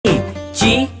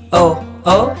Goodbye.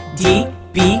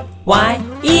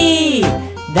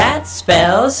 That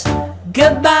spells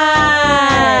goodbye.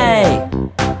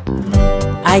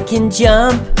 I can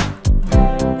jump,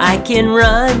 I can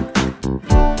run,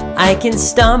 I can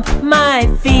stomp my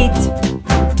feet.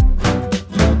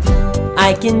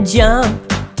 I can jump,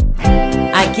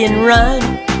 I can run,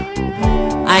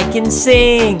 I can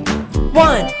sing.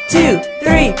 1, 2,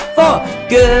 3, 4.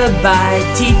 Goodbye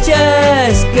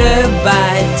teachers,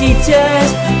 goodbye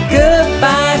teachers,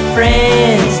 goodbye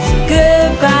friends,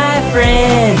 goodbye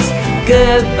friends,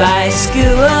 goodbye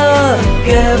school,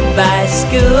 goodbye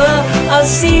school. I'll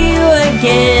see you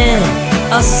again,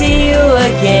 I'll see you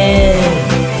again.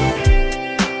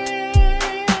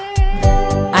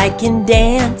 I can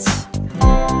dance,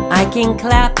 I can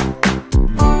clap,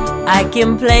 I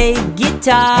can play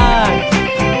guitar.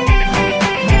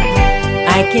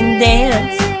 I can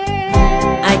dance,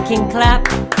 I can clap,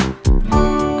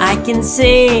 I can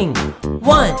sing.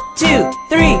 1, 2,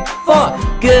 3, 4.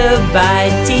 Goodbye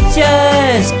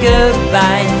teachers,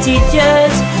 goodbye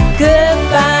teachers,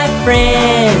 goodbye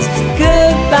friends,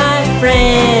 goodbye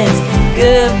friends,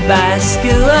 goodbye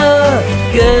school,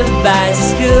 goodbye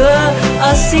school.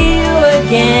 I'll see you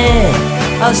again,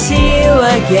 I'll see you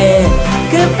again.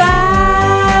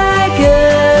 Goodbye,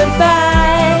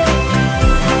 goodbye,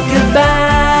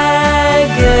 goodbye,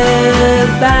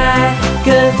 goodbye,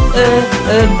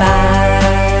 goodbye.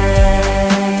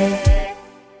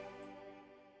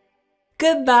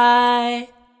 Goodbye.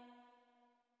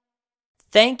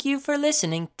 Thank you for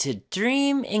listening to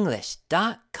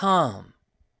dreamenglish.com.